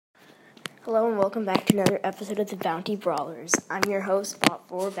Hello and welcome back to another episode of the Bounty Brawlers. I'm your host,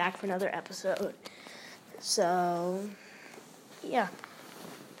 Bot4, back for another episode. So, yeah.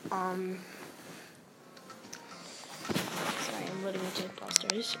 Sorry, I'm loading into Brawl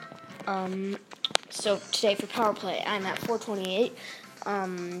Stars. So today for Power Play, I'm at 428.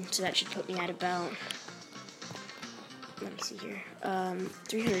 So that should put me at about, let me see here,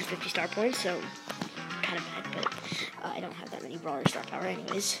 350 star points, so kind of bad, but I don't have that many Brawler star power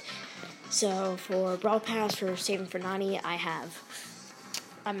anyways. So for Brawl Pass, for saving for Nani, I'm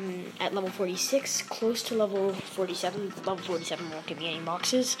at level 46, close to level 47. Level 47 won't give me any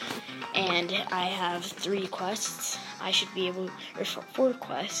boxes. And I have 3 quests. I should be able, or 4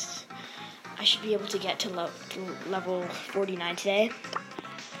 quests. I should be able to get to level 49 today.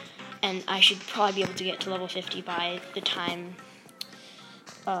 And I should probably be able to get to level 50 by the time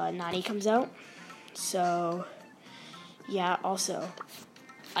Nani comes out. So, yeah, also,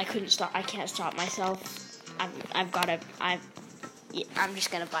 I can't stop myself. I'm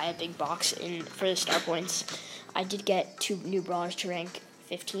just gonna buy a big box for the star points. I did get 2 new brawlers to rank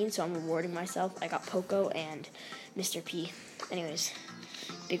 15, so I'm rewarding myself. I got Poco and Mr. P. Anyways,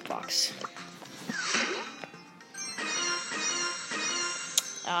 big box.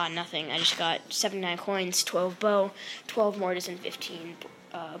 Nothing. I just got 79 coins, 12 bow, 12 mortars, and 15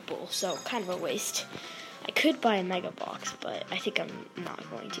 bull. So kind of a waste. I could buy a mega box, but I think I'm not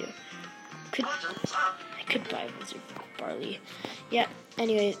going to. I could buy Wizard Barley. Yeah,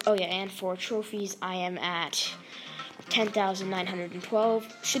 anyways, and for trophies, I am at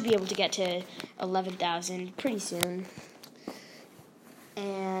 10,912. Should be able to get to 11,000 pretty soon.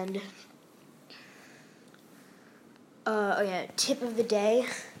 And, tip of the day.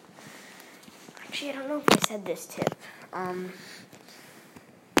 Actually, I don't know if I said this tip.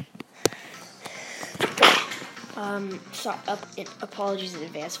 Apologies in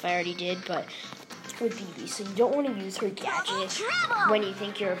advance if I already did, but with BB, so you don't want to use her gadget when you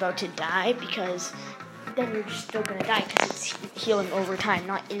think you're about to die, because then you're just still going to die, because it's healing over time,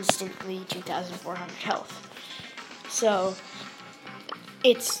 not instantly 2,400 health. So,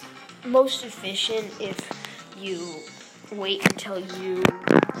 it's most efficient if you wait until you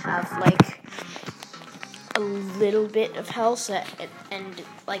have, a little bit of health, and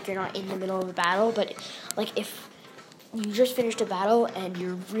you're not in the middle of a battle, but, if you just finished a battle and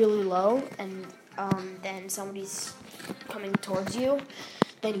you're really low, and then somebody's coming towards you,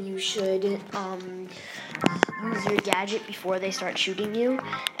 then you should use your gadget before they start shooting you,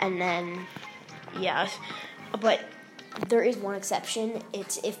 and then, but there is one exception.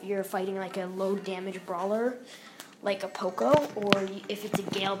 It's if you're fighting, a low damage brawler, like a Poco, or if it's a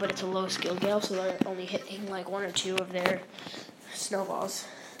Gale, but it's a low skill Gale, so they're only hitting, 1 or 2 of their snowballs.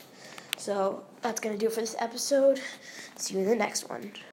 So, that's going to do it for this episode. See you in the next one.